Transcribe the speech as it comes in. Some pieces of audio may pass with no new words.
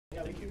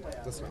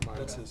This is not mine.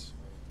 That's his.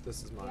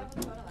 This is mine.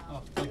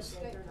 Oh, thanks.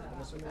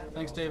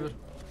 Thanks, David.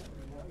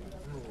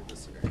 Move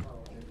this here.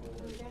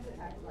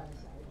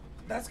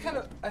 That's kind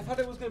of. I thought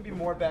it was going to be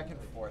more back and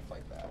forth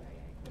like that.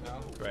 You know?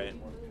 Right.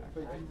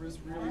 But you just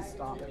really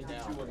stomped me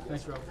down.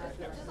 Thanks, Rob.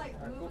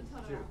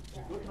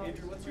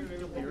 Andrew, what's your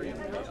theory on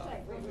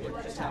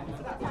what just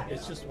happened?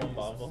 It's just one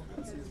bottle.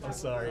 I'm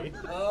sorry.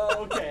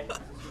 Oh, okay.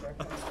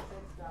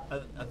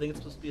 I think it's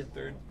supposed to be a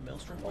third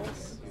Maelstrom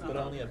pulse, but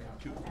I only have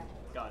 2.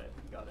 Got it.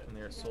 Got it. And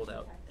they're sold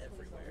out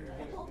everywhere.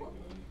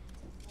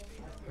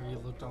 Have you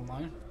looked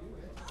online?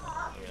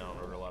 You know,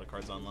 order a lot of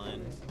cards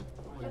online.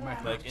 Well, you might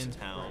have Like to. in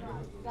town.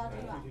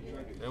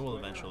 They will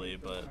eventually,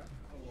 but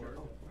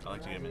I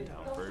like to get them in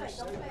town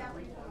first.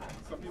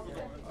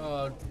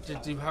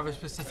 Did you have a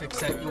specific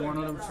set you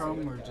wanted them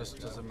from, or just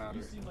doesn't matter?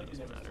 It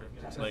doesn't matter.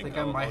 So I think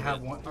I might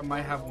have one. I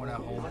might have one at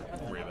home.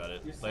 Don't worry about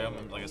it.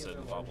 Like I said,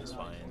 Bobble's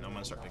fine. I'm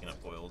gonna start picking up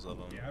foils of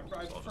them, so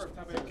I'll just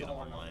get them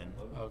online.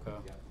 Okay.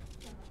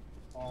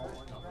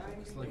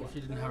 So like if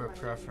you didn't have a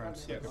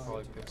preference, you could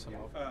probably pick some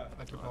up.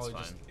 I could probably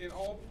That's just fine. In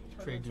all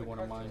trade you one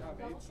of mine. top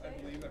 8s, I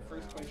believe that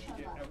first place should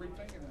get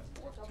everything, and then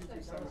 2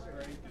 through 7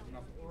 or 8 get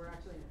nothing.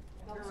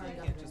 So you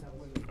can't just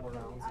win 4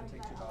 rounds and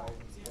take 2 dives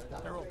and split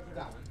that. I roll.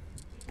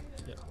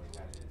 Yeah.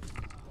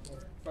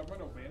 If I'm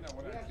gonna win, I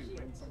want to actually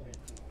win something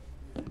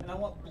cool. And I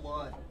want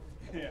blood.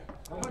 Yeah.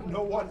 I want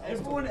no one.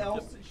 Everyone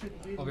else should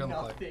win I'll be on the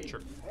play. nothing.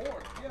 Sure.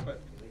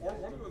 Or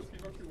one of those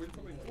people could win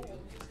something cool.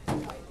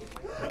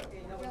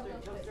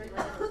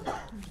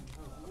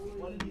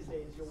 One of these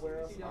days, you'll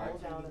wear us all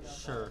down and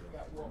Sure.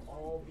 we'll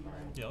all be.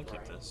 Yeah, I'll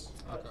keep this.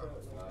 Okay. Oh,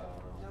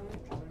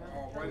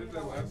 why did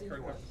the last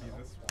card have to be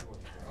this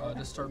one?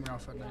 Just start me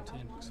off at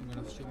 19, because I'm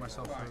gonna shoot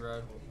myself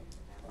for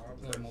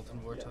the Molten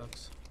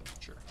Vortex.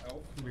 Sure.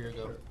 Elf? Here you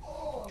go.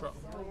 Draw.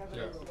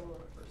 Yeah.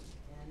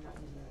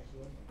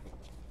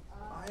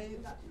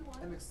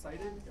 I am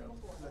excited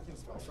because I think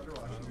Spell Starter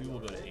will actually We will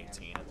go to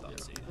 18 at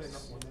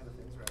Thoughtseize.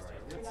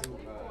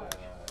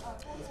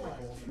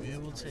 We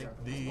will take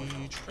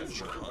the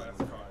treasure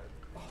hunt.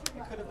 I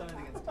could have done it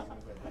against Demon,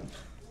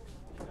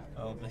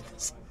 Oh,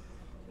 thanks.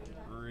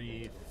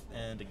 Reef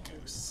and a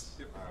goose.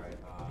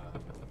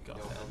 Go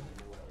ahead.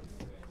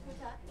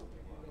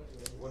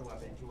 One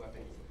weapon, 2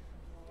 weapons.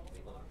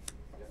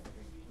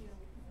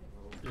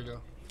 Here you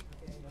go.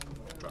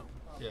 Draw.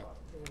 Yeah.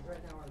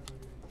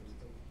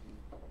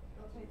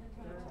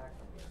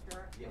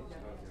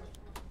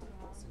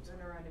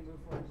 Turn around and move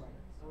forward.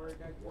 One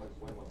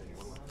weapon,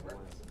 1 weapon.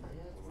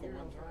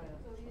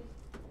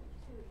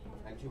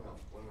 And 2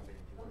 health. 1 weapon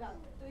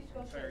and 2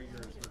 health. Share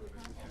yours.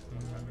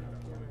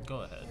 Go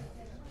ahead.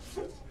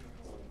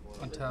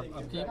 Untap,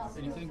 upkeep,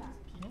 anything?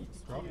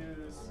 Draw.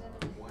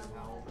 1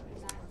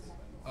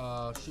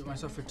 health. Shoot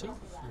myself for 2.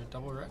 You're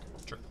double red.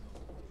 Sure.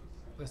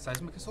 With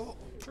Seismic Assault.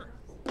 Sure.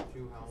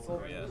 2 health.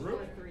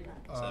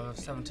 Yeah.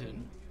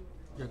 17.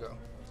 Here you go.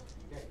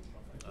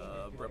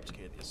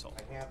 Replicate the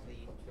assault. I have the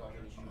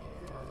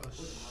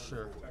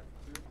Sure.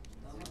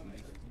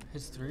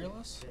 Hits 3 or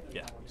less?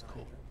 Yeah.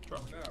 Cool. Draw.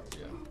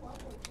 Yeah.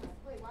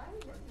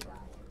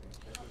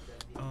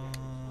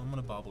 I'm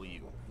gonna bobble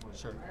you.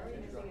 Sure.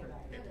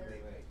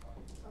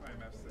 I'm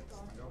F6.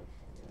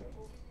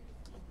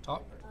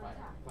 Top?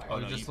 Oh,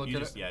 you no, just look you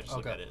at just, it? Yeah, just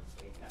look Okay. at it.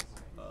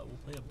 We'll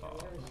play a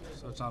bob.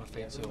 So it's not a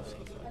fate seal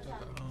effect. Okay.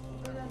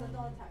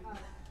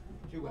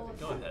 2 weapons.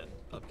 Go ahead.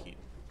 Upkeep.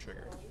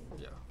 Trigger.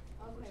 Yeah.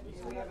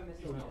 We have a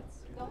missed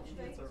chance.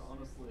 Chance are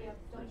honestly.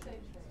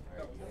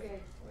 Okay.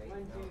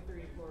 1, 2,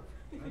 3, 4.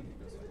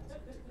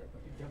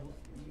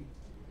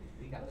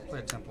 Play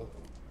a temple.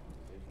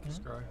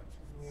 Scry.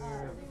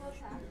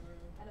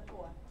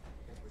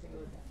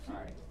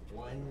 Alright.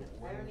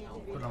 1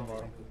 health. Put it on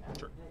bottom.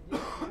 Sure.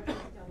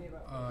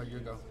 You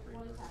go.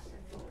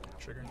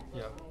 Trigger.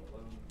 Yeah.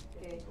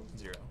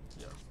 0.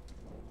 Yeah.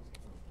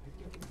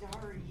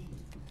 Sorry.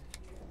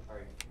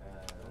 Alright.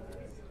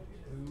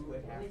 Who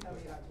would have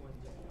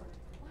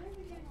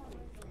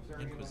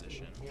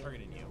Inquisition.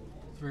 Targeting you.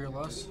 3 or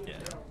less? Yeah.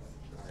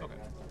 Okay.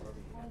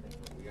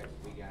 We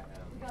got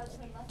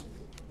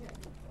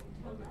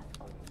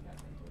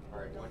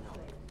alright, 1 health.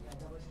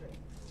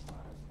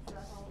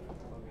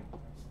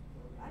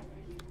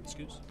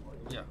 Scoops.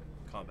 Yeah.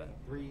 Combat.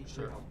 3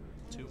 Sure.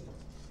 2.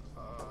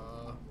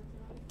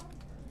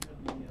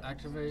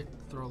 Activate,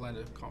 throw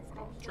landed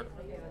confidant. Sure.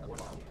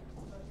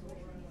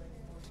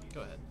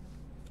 Go ahead.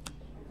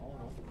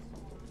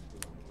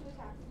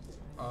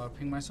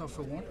 Ping myself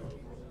for 1.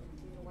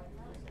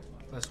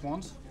 Play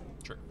Swans.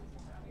 Sure.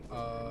 You No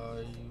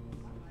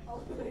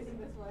health.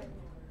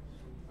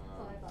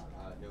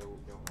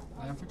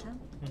 land for turn.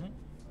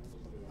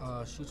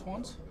 Shoot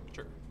Swans.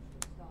 Sure.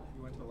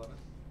 You went to 11.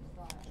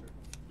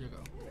 Here you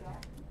go.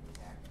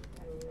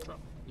 Draw.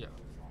 Yeah.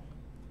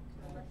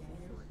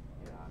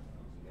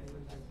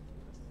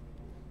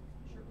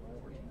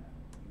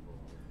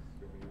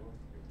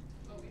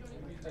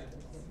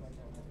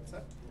 What's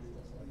that?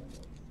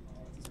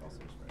 This is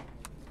also spread.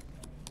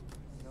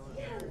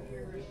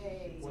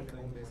 One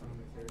thing based on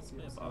the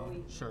Play a bob.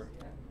 Sure.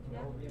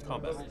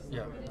 Combat.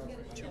 Yeah.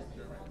 2.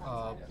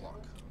 Block.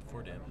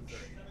 4 damage.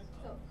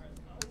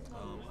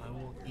 I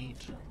will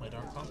eat my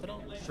Dark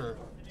Confidant. Sure.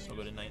 So I'll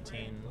go to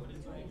 19.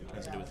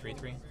 Turns into a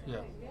 3/3.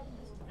 Yeah.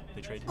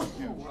 They trade.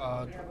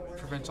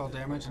 Prevents all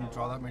damage and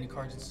draw that many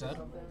cards instead.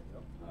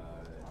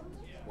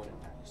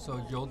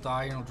 So you'll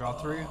die and you'll draw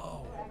 3.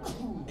 Oh.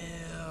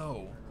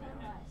 Ew.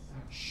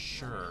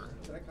 Sure.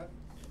 Did I cut?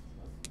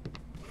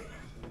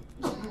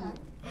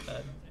 Not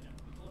bad.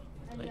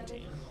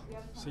 19.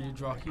 So you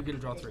get to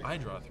draw 3. I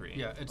draw 3.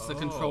 Yeah, it's the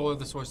controller of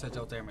the source that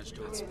dealt damage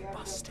to it.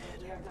 Busted.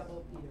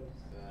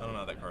 I don't know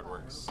how that card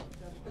works.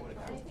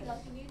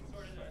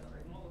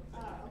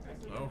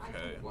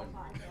 Okay.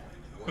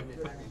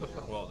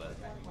 Well then.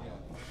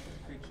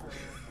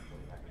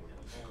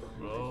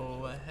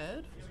 Go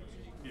ahead.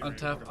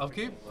 Untap,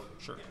 upkeep,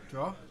 Sure.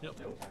 draw. Yep.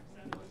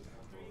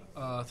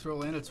 Throw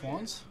landed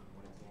swans.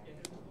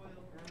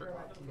 Sure.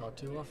 Draw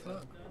 2 off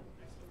that.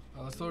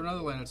 Let's throw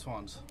another landed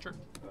swans. Sure.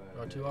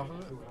 Draw 2 off of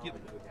it. Yep.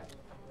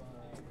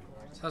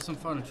 Let's have some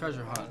fun and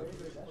treasure hunt.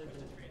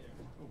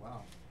 Oh,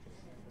 wow.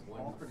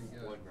 All pretty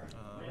good.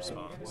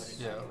 Response.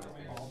 Yeah,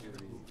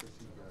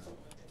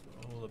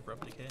 Oh,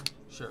 abrupt decay.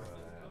 sure.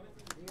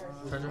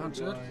 Treasure hunt's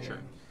good? Sure.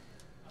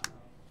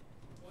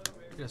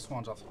 Get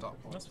swans off the top.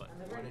 That's fine.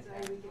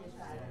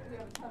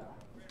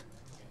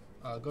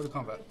 Go to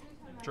combat.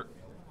 Sure.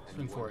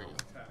 Swing 4 at you.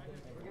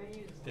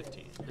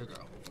 15. Here you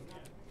go.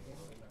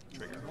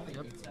 Trigger.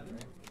 Yep.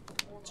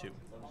 2.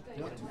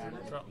 Yep.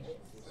 Drop.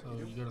 So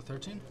you go to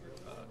 13?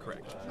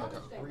 Correct.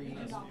 Okay.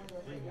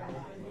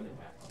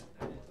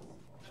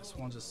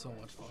 Swans is so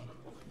much fun.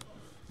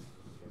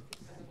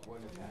 We're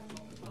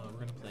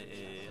gonna play a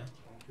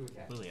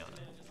Liliana.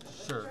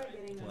 Sure.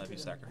 We'll have you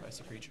sacrifice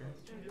a creature.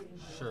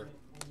 Sure.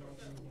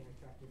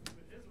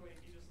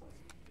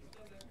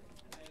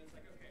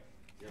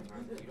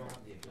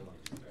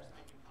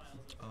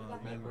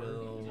 We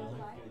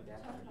will.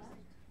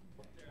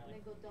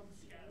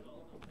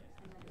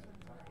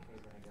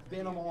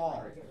 Ban them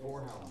all.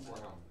 4 helm.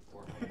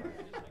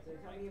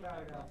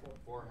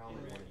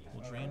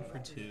 We'll drain for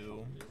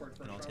 2,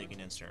 and I'll take an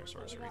instant or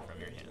sorcery from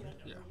your hand.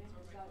 Yeah.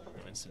 No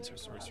instants or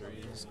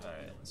sorceries.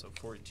 Alright, so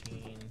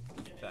 14,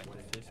 back to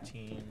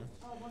 15.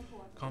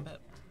 Combat.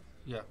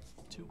 Yeah.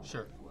 2.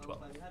 Sure.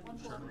 12.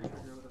 Sure.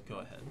 Go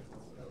ahead.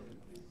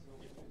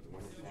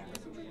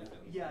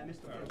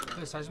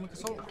 Play Seismic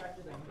Assault.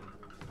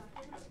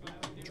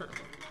 Sure.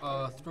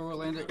 Throw a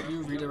land at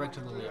you, redirect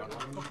to Liliana.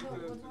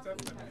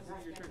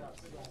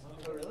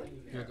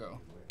 Here you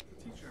go.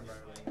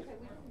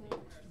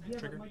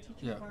 Trigger.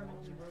 Yeah.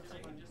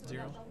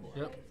 0.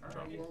 Yep.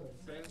 Draw.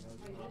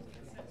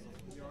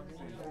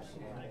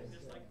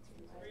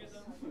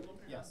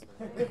 Yes.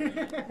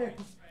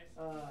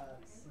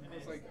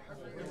 It's like,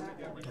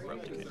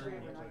 Abrupt decay.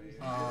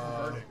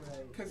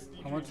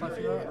 How much life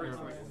you got?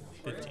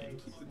 15.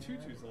 keep the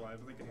tutus alive,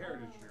 like a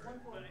heritage hero.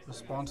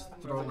 Response,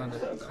 throw land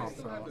at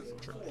Confidant.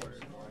 Sure.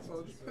 So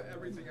I'll just put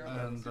everything out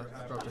there And see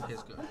what drop happens. decay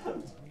is good.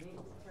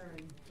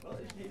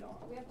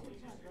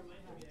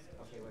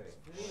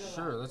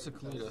 Sure, that's a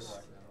Kalidas.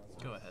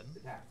 Go ahead.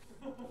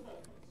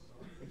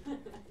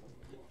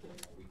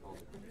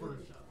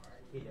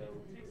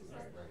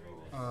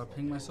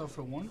 Ping myself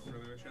for 1. Really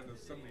wish I had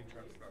those summoning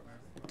traps down there.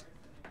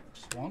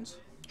 Swans.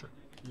 Sure.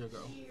 Here you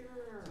go.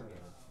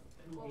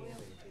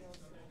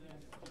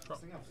 Draw.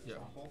 Yeah.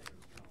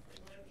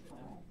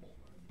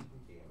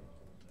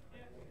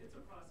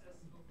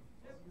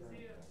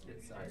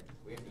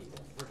 We have to eat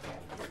that.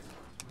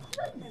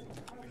 I think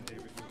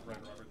David was Red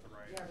Robert the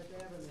right. Yeah, but they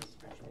have a miss.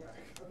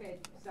 Okay,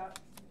 stop.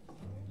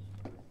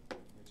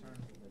 Stop.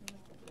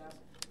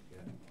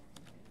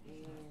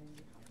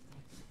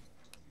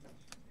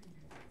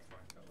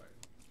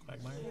 And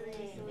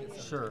Quagmire.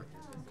 Sure.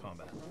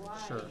 Combat.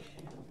 Sure.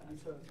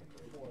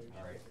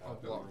 Alright. I'll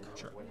block.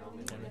 Sure.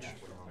 Damage.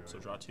 So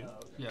draw 2.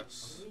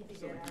 Yes.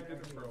 So we did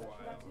it for a while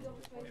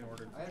in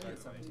order to I have try it at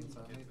to 17, so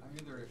get I'm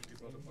either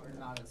people to play.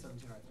 not at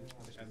 17 or at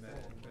 15. And then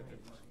that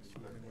didn't work. I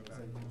mean, with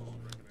that,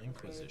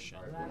 Inquisition.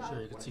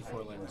 Sure, you can see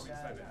 4 lands. we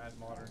decided to add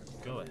modern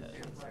and Go ahead.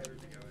 together.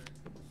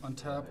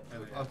 Untap,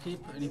 upkeep,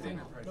 anything?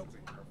 Prices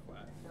are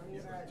flat.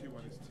 He's like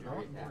 2-1 is 2,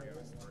 Oh. 3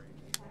 is 3.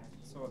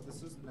 So if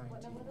this is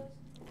 19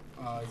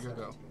 Here you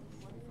go. for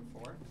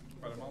 4.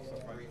 But I'm also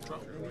fighting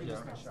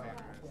Yeah.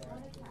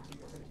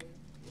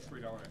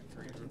 $3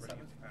 entry. Everybody gets a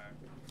pack.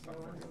 Stop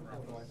working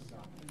around.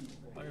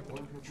 Fireball.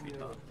 Tree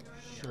top.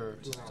 Sure.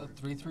 Just a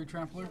 3/3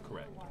 trampler?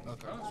 Correct.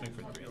 Okay. Swing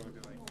for 3.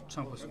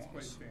 Chunk with Let's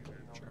play swans.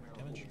 standard. Sure.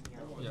 Damage.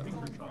 Yeah.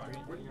 Draw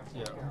 3.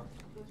 Yeah.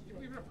 You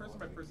leave it a person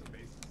by person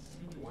basis.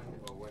 1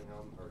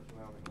 helm or 2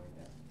 helm.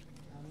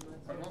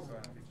 But I'm also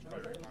happy to try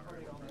to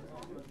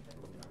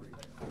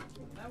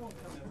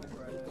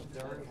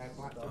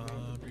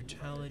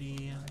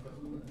Brutality.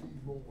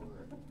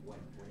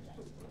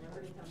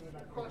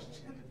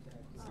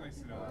 It's nice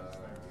to know that.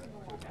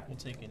 We'll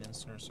take an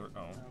instant or sorcery.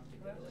 Oh.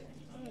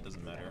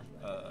 Doesn't matter.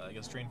 I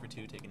guess drain for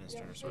 2, take an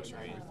instant or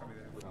sorcery.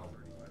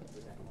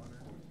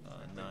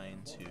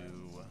 9 to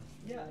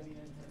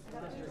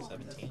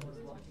 17.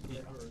 Yeah.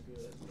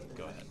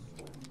 Go ahead.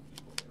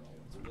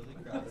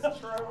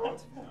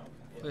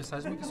 Play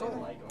Seismic Assault.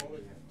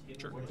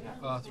 Sure.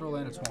 Throw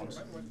land at Swans.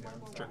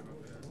 Sure.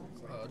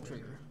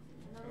 Trigger.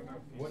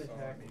 What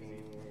attack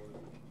means?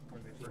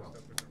 When they first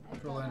opened their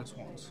Throw land at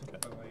Swans. Okay.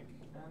 but like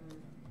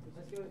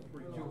Let's do it.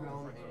 where you Two walk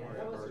helm like, and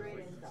there was straight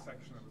like in a stuff.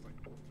 section that was like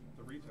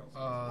the retail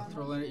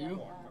Throw land at you.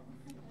 walk up,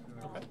 and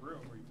there was a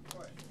room where you could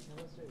play.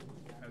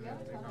 And then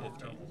they knocked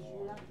down the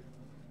wall. And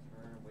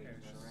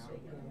it's just so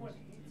cool. It's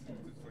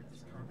like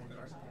this constant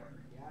explorer.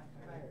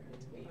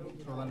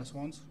 Throw land at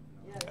Swans.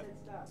 Yeah, I said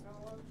stop.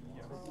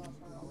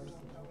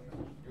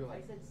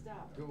 I said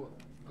stop.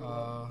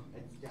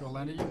 Throw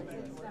land at you. I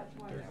said stop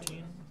twice.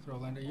 13, Throw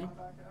land at you.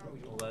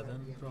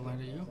 11, Throw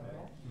land at you.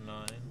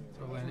 9,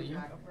 Throw land at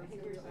you.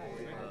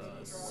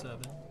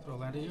 7, Throw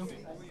land at you. 5,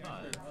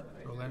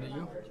 Throw land at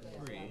you.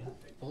 3,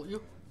 Bolt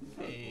you.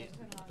 8.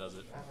 Does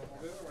it?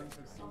 The other one's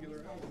a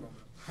singular element.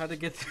 Had to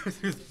get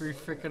through 3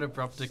 freaking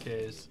abrupt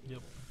decays.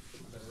 Yep.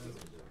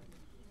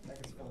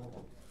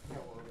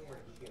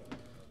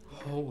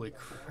 Holy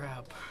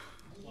crap.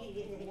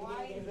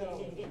 Why though?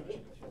 We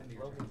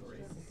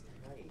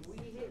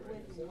hit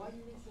with one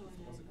missile in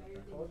that entire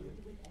thing. We hit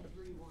with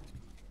every one.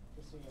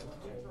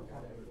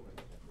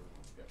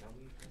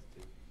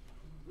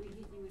 We hit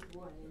you with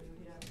one and you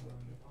hit us with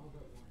all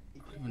but one. I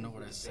don't even know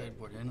what I said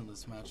what end of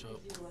this matchup.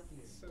 You're lucky.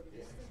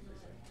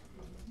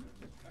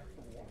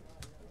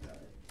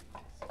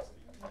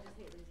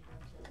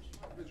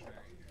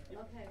 Visionary.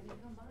 Okay, we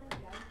combine guys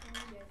can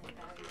get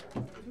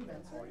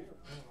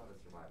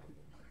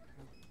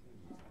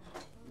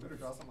Better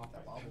draw something off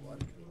that bobble,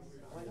 bud.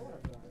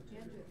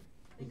 Andrew,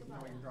 think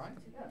about When it. you're drawing?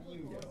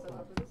 You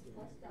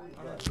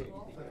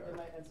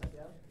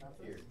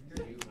Here,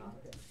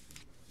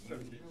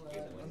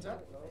 When's that?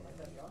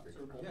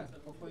 Yeah,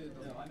 hopefully it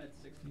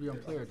doesn't. Be on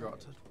player draw.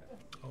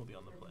 I'll be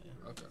on the play.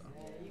 Okay.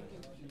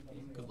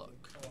 Good luck.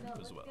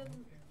 As well.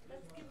 I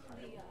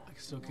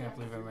still can't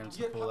believe I managed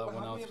to pull that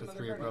one out through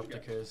 3 abrupt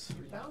decays.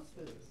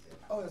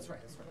 Oh, that's right,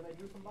 that's right.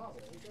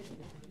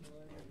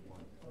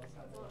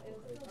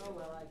 Oh,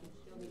 well, I can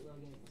still meet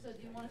Logan. So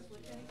do you want to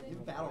switch anything? You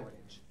have battle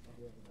rage.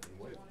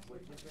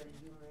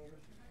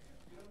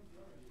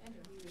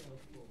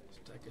 This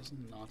deck is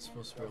not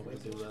supposed to be able to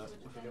do that.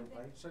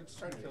 Should I just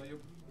try to kill you?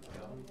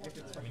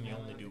 I mean,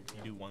 you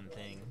do one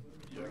thing.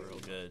 You're real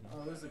good.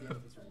 Oh, there's a game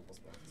with this removal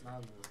spell. It's not a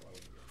removal spell.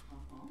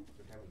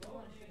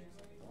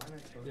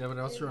 Yeah, but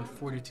I also run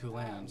 42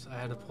 lands. I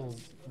had to pull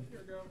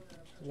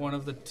one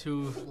of the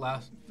two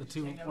last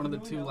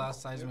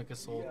seismic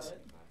assaults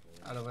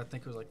out of I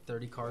think it was like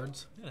 30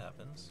 cards. It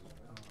happens.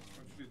 Once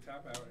you do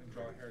tap out and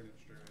draw a heritage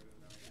druid,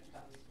 and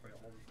then play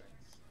all the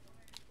things.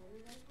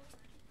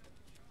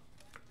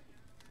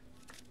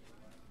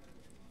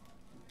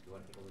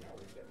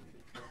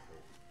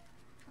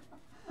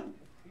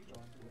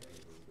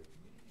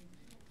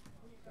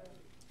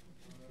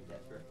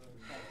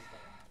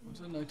 What's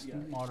the next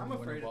modern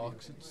winner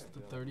box? It's the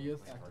 30th.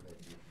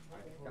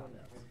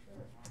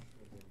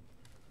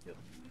 Yep.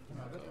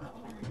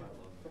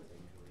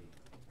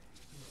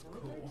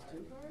 Cool.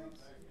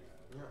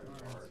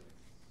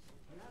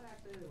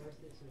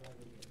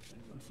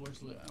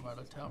 Unfortunately, I'm out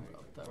of town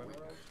that week.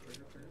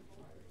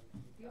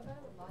 You're better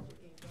with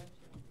logic games, aren't you?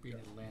 Being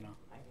Atlanta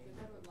You're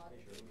better with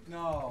logic games.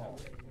 No.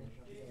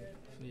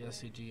 for the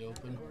SCG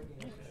Open.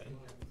 Okay.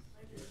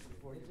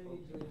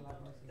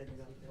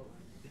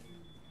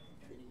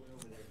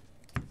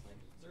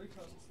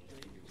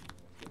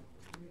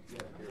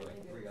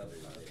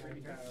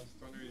 Three paths,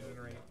 Thunder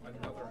Regenerate,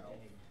 another elf,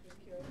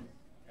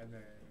 and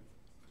then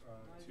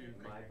 2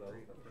 Great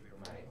Angry for the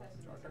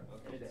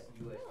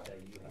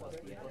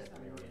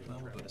Well,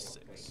 we'll go to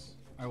 6.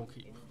 I will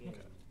keep. Okay.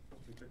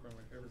 We took one of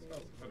my favorite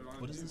spells and put it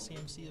on. What is the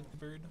CMC of the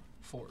bird?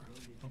 4.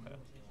 Okay.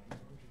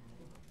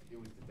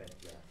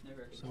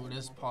 So it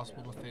is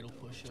possible to fatal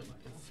push it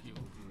if you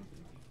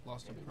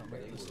lost a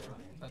permit this turn.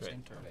 That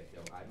same turn.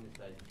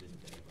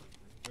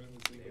 When it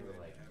was legal in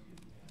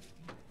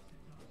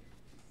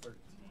 13.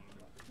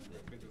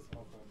 Biggest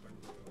awful thing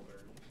for the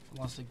third.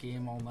 Lost a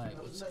game all night.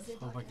 Let's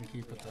hope I can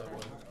keep it that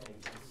way.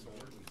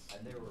 Swords.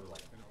 And they were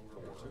like, And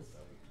overlords.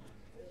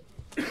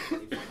 You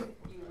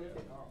live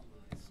it all.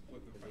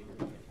 Split the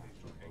final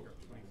anger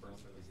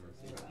 21st and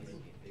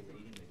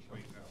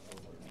wait, no.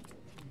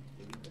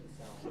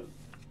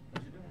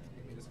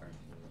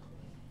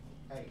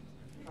 hey,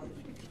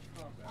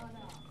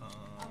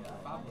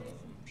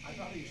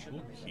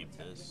 We'll keep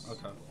this.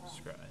 Okay.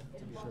 Scry.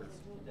 Sure.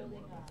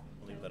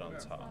 We'll leave that on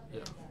top.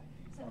 Yeah.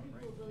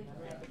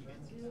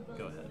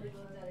 Go ahead.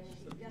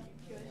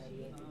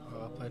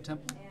 Play a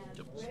temple.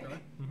 Yep. Scry.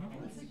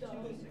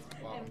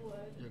 Wow.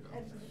 Here you go.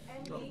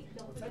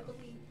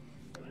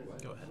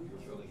 Go ahead.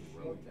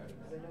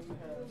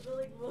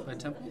 Play a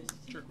temple.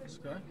 Sure.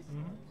 Scry.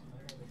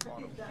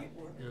 Bottom.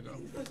 Here you go.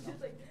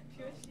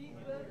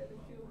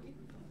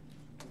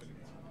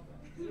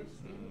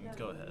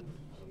 Go ahead.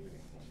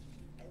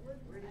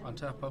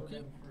 Untap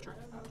upkeep. Sure.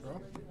 Draw.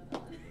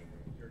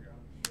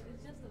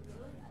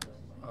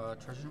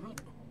 Treasure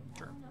hunt.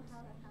 Sure.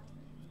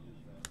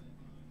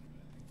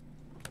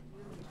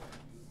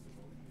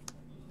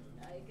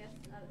 I guess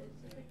it's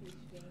just a huge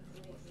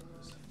game.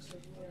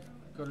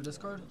 Go to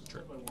discard?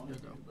 Sure. Here you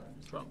go.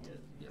 Draw.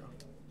 Yeah.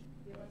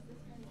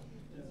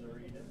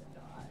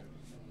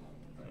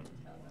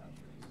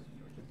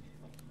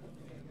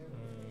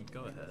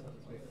 Go ahead.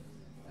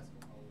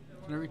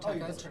 Can I retake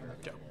guys? Go.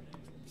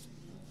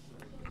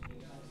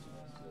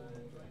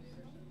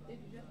 Did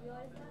you just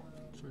realize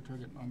that? Short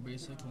target on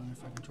basic, only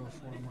if I control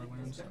 4 or more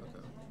lands.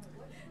 Okay.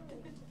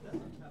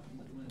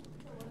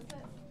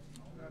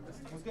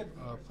 Sounds good.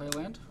 Play a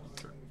land.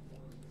 Sure.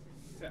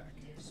 Attack.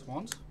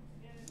 Swans.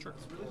 Sure. I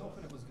was really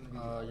hoping it was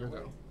gonna be Your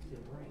go.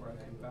 where I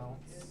can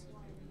bounce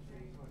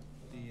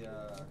the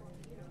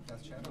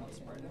Death Chat on the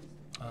Sprite,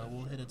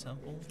 We'll hit a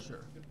temple.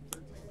 Sure.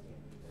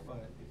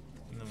 but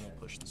And then we'll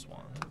push the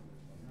swan.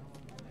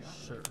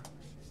 Sure.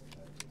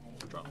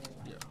 Draw.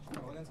 Yeah.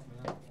 Mulligan's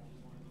coming out.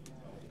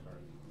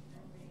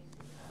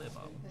 Play a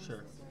Bob.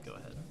 Sure. Go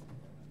ahead.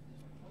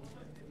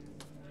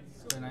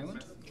 Play an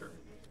island. Sure.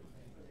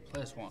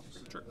 Play a swans.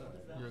 Sure.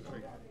 Your go.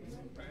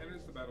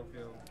 Enters the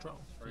battlefield. Draw.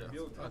 Or Yeah,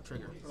 deal attack.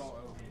 trigger. Put all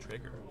elements.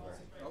 Trigger.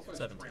 Also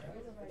 17.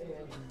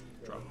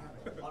 Draw.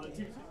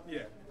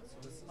 Yeah. So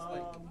this is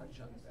like a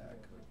jump back.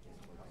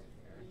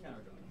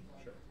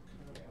 Sure.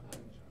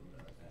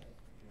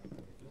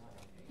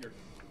 You're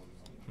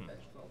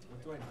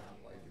What do I not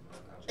like?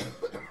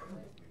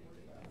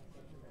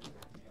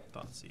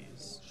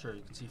 Thoughtseize. Sure,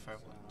 you can see 5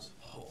 lands.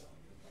 Oh.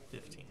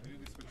 15. we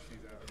need to switch these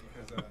out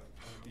because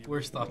the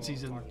Worst original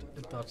Thoughtseize in card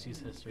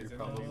Thoughtseize history, is in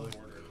probably. the order.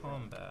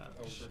 Combat.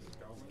 Oh, versus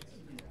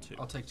goblins. 2.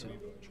 I'll take 2.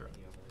 Sure.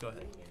 Go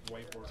ahead.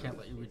 White order. Can't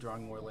let you be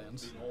drawing more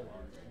lands. The all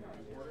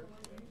are order.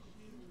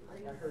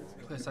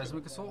 Play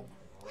Seismic Assault.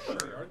 Sure.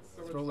 They are,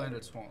 so Throw it's- land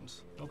at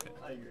swans. Okay.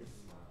 I agree.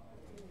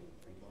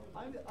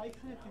 I kind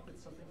of think that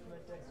something from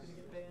that deck's gonna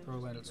get banned. Throw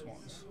land at because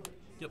swans.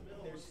 Yep.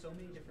 There's so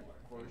many different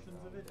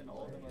versions of it, and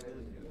all of them are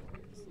really good.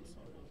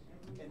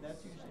 And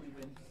that's usually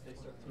when they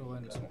start Throw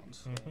land at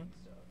swans. Mm-hmm.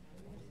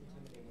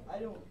 I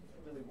don't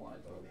really want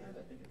it to be banned.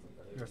 I think it's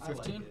a, You're at I like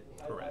 15? it.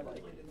 I Correct. like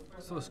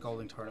it. Throw a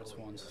Scalding Tarn at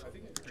swans. I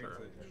think it creates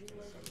Sure.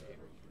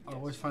 I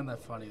always find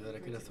that funny that I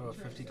could throw a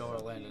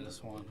 $50 land at a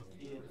swan.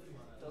 It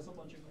does a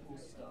bunch of cool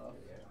stuff.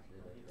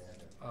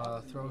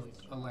 Throw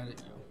a land at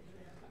you.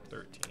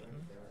 13.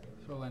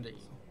 Throw a land at you.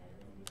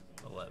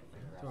 11.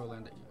 Throw a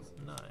land at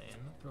you. 9.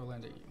 Throw a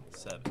land at you.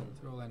 7.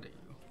 Throw a land at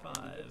you.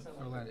 5.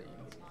 Throw a land at you.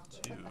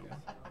 2.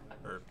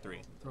 Or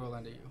 3. Throw a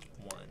land at you.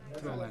 1.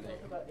 Throw a land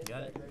at you.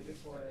 Got it.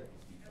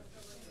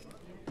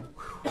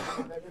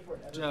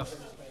 Jeff,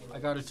 I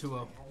got a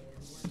 2-0.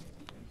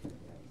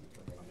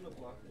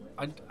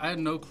 I had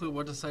no clue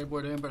what to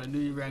sideboard in, but I knew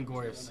you ran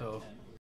Gorys, so